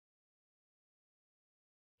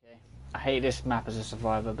I hate this map as a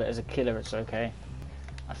survivor, but as a killer it's okay,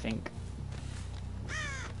 I think.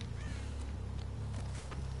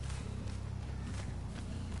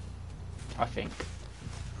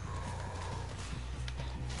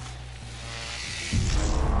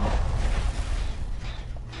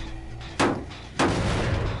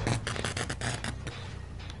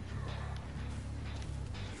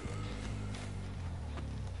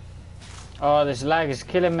 Oh, this lag is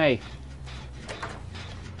killing me.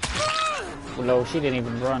 Oh, no, she didn't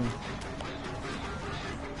even run.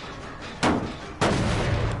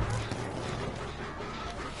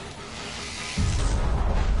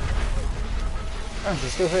 Oh,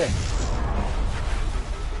 she's still here.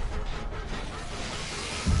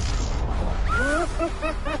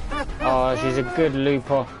 Oh, she's a good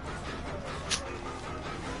looper.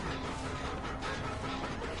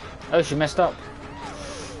 Oh, she messed up.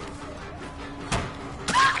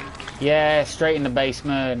 Yeah, straight in the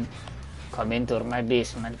basement. Come into my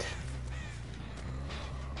basement.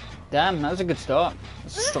 Damn, that was a good start.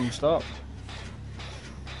 That's a strong start.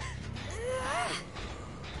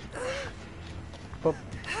 Boop.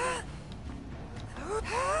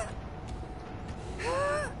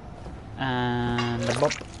 And a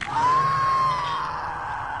bop.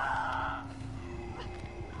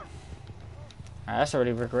 That's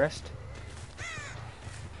already regressed.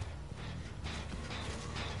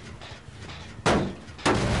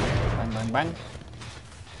 Bang, bang, bang.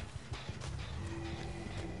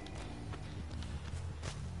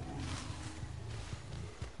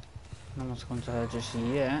 No one's gone to her just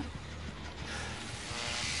yet.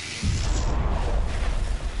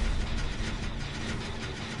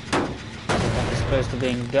 It's close to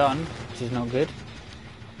being done, which is not good.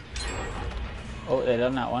 Oh, they've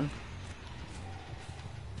done that one.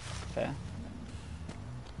 Fair.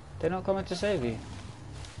 They're not coming to save you.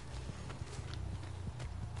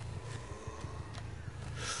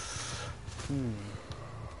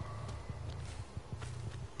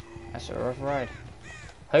 That's a rough ride.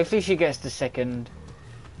 Hopefully she gets the second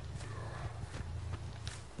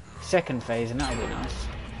phase and that'll be nice.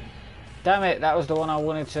 Damn it, that was the one I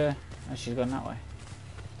wanted to... Oh, she's gone that way.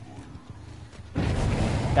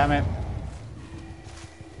 Damn it.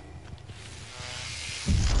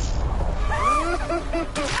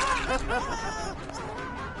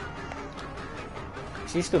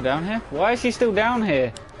 She's still down here? Why is she still down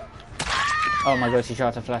here? Oh my god, she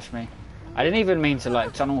tried to flash me. I didn't even mean to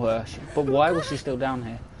like tunnel her, but why was she still down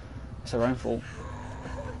here? It's her own fault.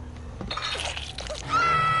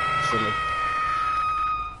 Silly.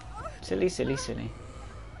 Silly, silly, silly.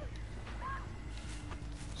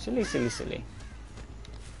 Silly, silly, silly.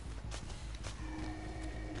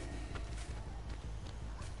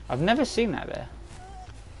 I've never seen that there.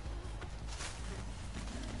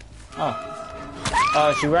 Oh.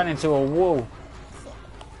 Oh, she ran into a wall.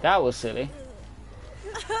 That was silly.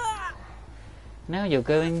 Now you're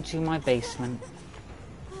going to my basement.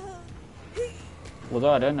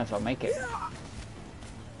 Although I don't know if I'll make it.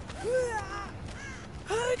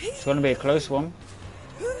 It's going to be a close one.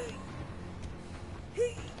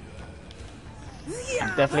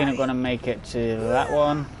 I'm definitely not going to make it to that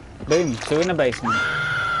one. Boom, 2 in the basement.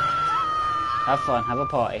 Have fun, have a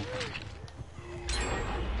party.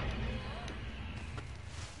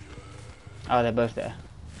 Oh, they're both there.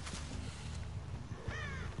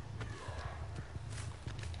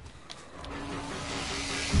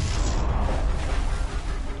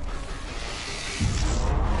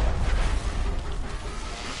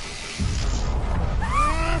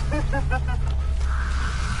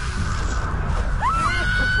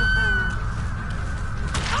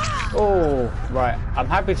 Oh, right. I'm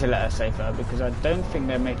happy to let her save her because I don't think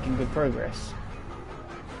they're making good progress.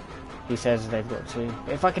 He says they've got to.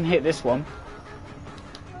 If I can hit this one.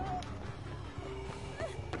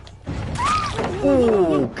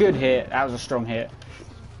 Ooh, good hit. That was a strong hit.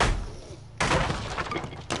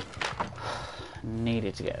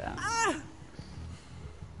 Needed to get that.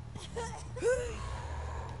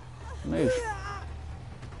 Move.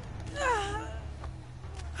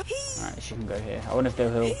 Alright, she can go here. I wonder if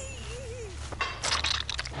they'll heal.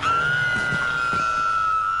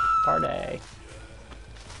 Party.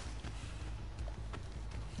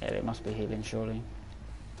 Yeah, they must be healing surely.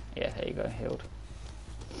 Yeah, there you go, healed.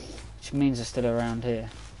 Which means they're still around here.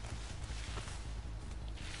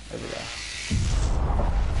 Over there.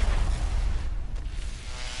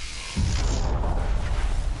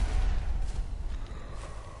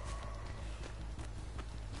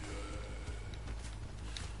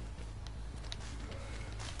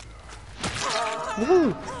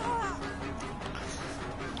 Woohoo!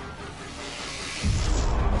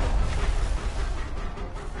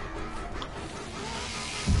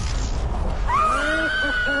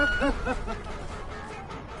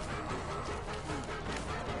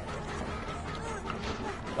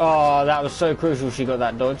 that was so crucial she got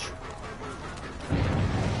that dodge.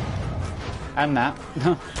 And that.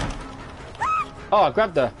 Oh, I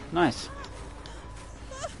grabbed her. Nice.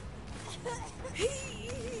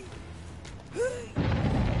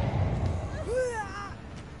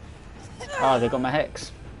 Oh, they got my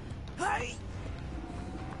hex.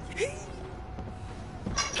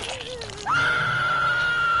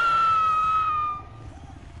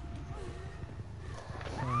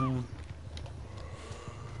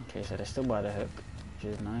 Okay, so they're still by the hook,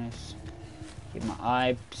 which is nice. Keep my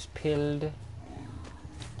eyes peeled.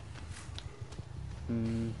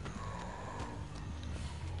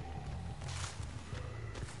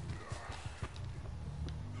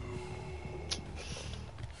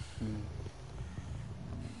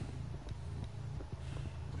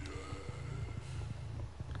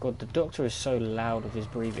 God, the Doctor is so loud with his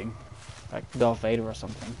breathing, like Darth Vader or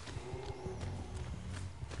something.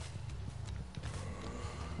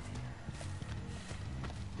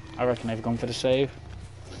 I reckon they've gone for the save.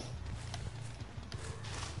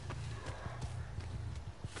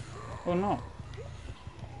 Or not.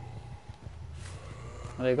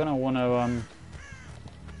 Are they gonna want to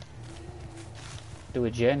do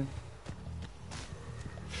a gen?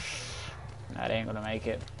 Nah, they ain't gonna make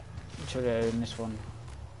it. Should go in this one.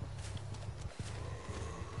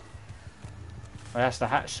 Well, that's the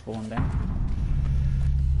hatch spawn then.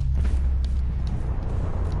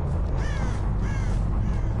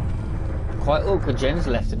 Quite awkward gens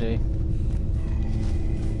left to do.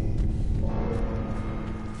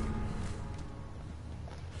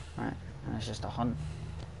 Right, and it's just a hunt.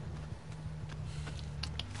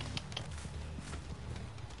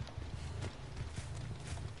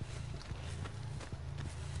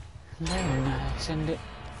 Very nice, isn't it?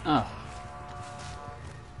 Oh.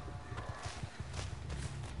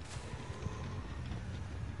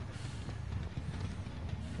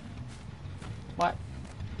 What?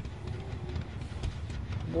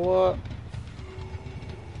 What?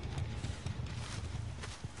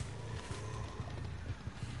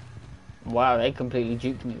 Wow, they completely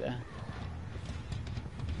duped me there.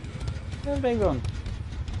 Where have they gone?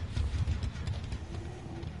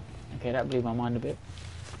 Okay, that blew my mind a bit.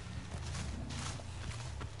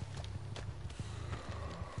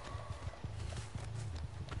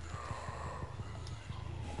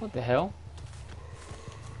 What the hell?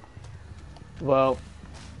 Well,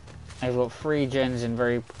 I've got 3 gens in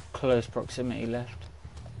very close proximity left.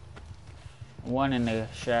 1 in the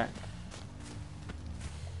shack.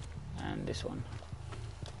 And this one.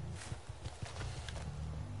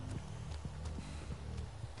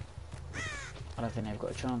 I don't think they've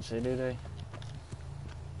got a chance here, do they?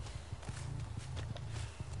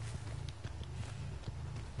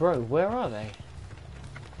 Bro, where are they?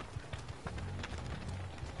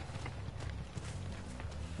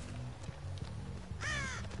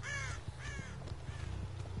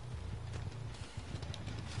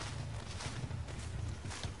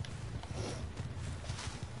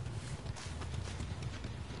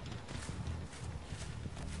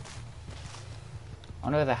 I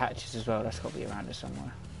know the hatches as well, that's got to be around here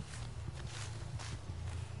somewhere.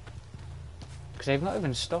 Because they've not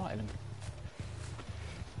even started them.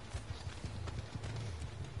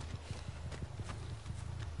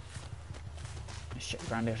 Let's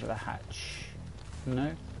check around here for the hatch.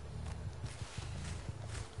 No?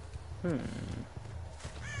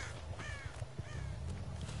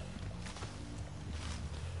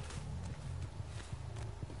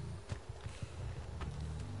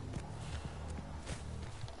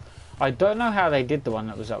 I don't know how they did the one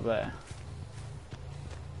that was up there.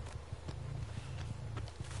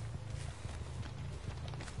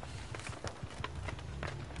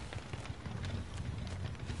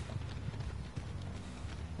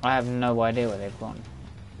 I have no idea where they've gone.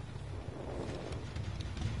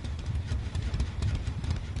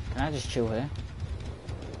 Can I just chill here?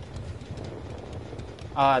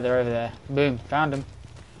 Ah, they're over there. Boom, found them.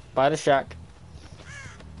 By the shack.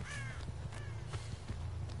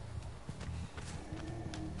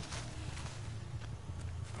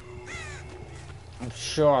 I'm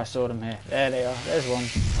sure I saw them here. There they are. There's one.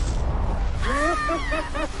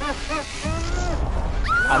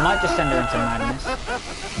 I might just send her into madness.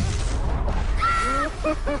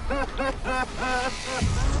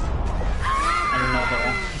 And not hit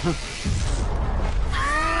her.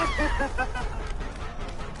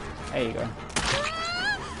 There you go.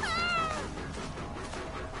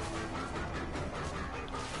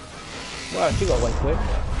 Wow, she got away quick.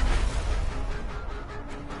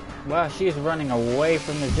 Wow, she is running away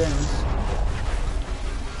from the gens.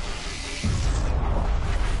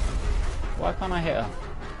 Why can't I hit her?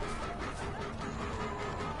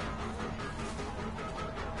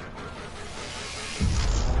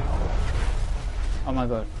 Oh my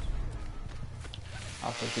god.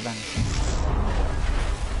 I'll take you back.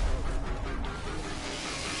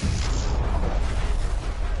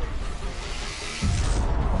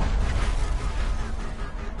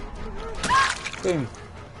 Boom.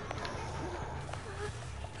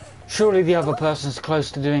 Surely the other person's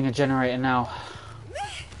close to doing a generator now.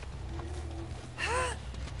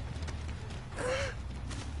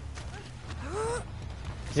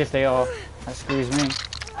 As if they are. That screws me.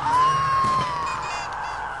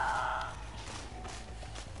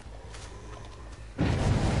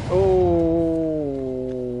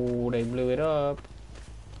 Oh, they blew it up.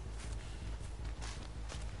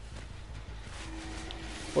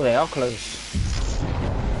 Oh, they are close.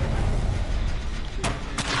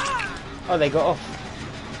 Oh, they got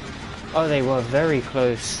off. Oh, they were very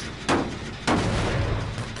close.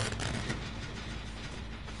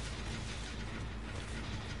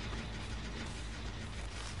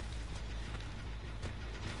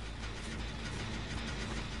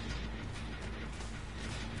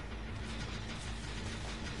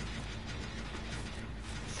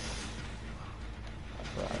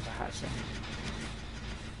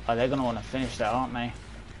 Oh, they're going to want to finish that, aren't they?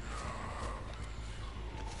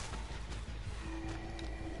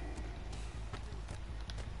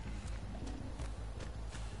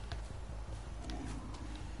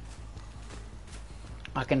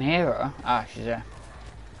 I can hear her. Ah, she's there.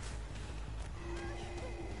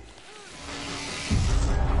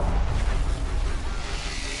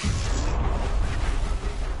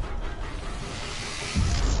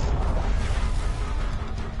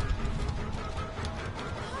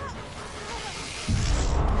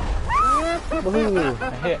 Woohoo!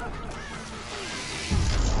 A hit.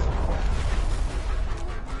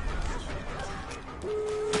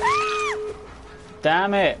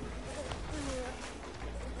 Damn it!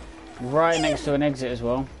 Right next to an exit as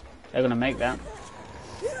well. They're gonna make that.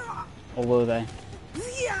 Or will they?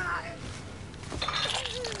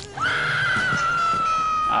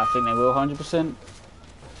 I think they will 100%.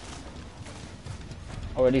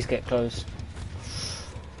 Or at least get close.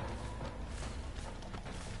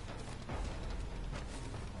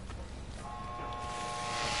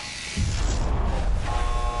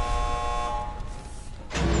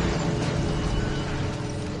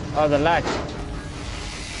 Oh, the lag.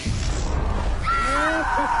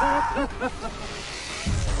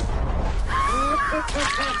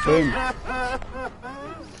 Boom.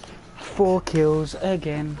 4 kills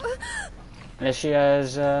again. Unless she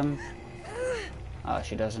has, oh,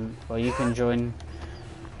 she doesn't. Well, you can join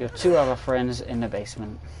your 2 other friends in the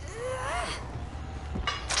basement.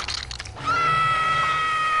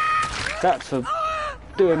 That's for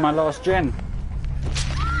doing my last gen.